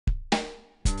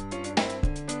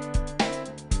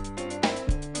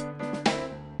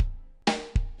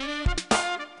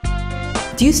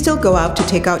Do you still go out to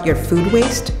take out your food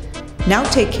waste? Now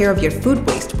take care of your food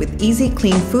waste with Easy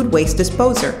Clean Food Waste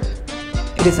Disposer.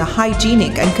 It is a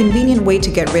hygienic and convenient way to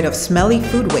get rid of smelly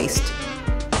food waste.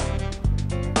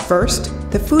 First,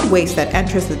 the food waste that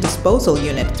enters the disposal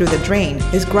unit through the drain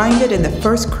is grinded in the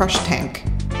first crush tank.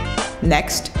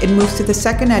 Next, it moves to the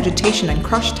second agitation and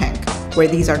crush tank, where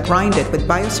these are grinded with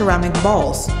bioceramic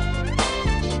balls.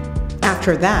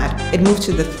 After that, it moves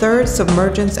to the third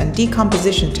submergence and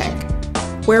decomposition tank,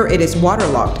 where it is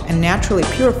waterlogged and naturally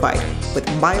purified with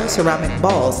bioceramic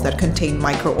balls that contain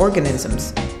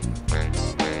microorganisms.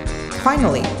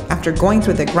 Finally, after going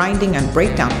through the grinding and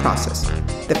breakdown process,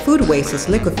 the food waste is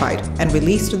liquefied and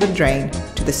released to the drain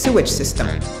to the sewage system.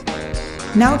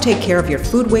 Now take care of your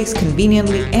food waste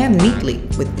conveniently and neatly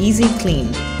with Easy Clean.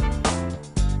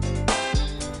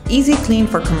 Easy Clean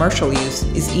for commercial use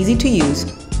is easy to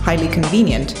use, highly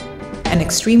convenient, and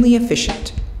extremely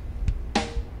efficient.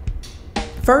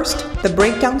 First, the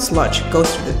breakdown sludge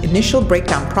goes through the initial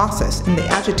breakdown process in the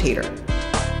agitator.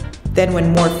 Then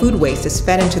when more food waste is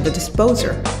fed into the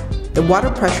disposer, the water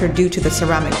pressure due to the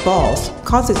ceramic balls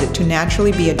causes it to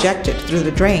naturally be ejected through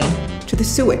the drain to the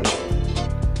sewage.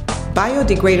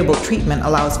 Biodegradable treatment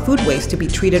allows food waste to be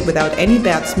treated without any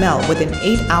bad smell within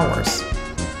 8 hours.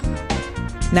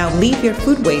 Now leave your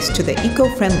food waste to the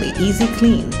eco-friendly Easy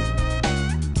Clean.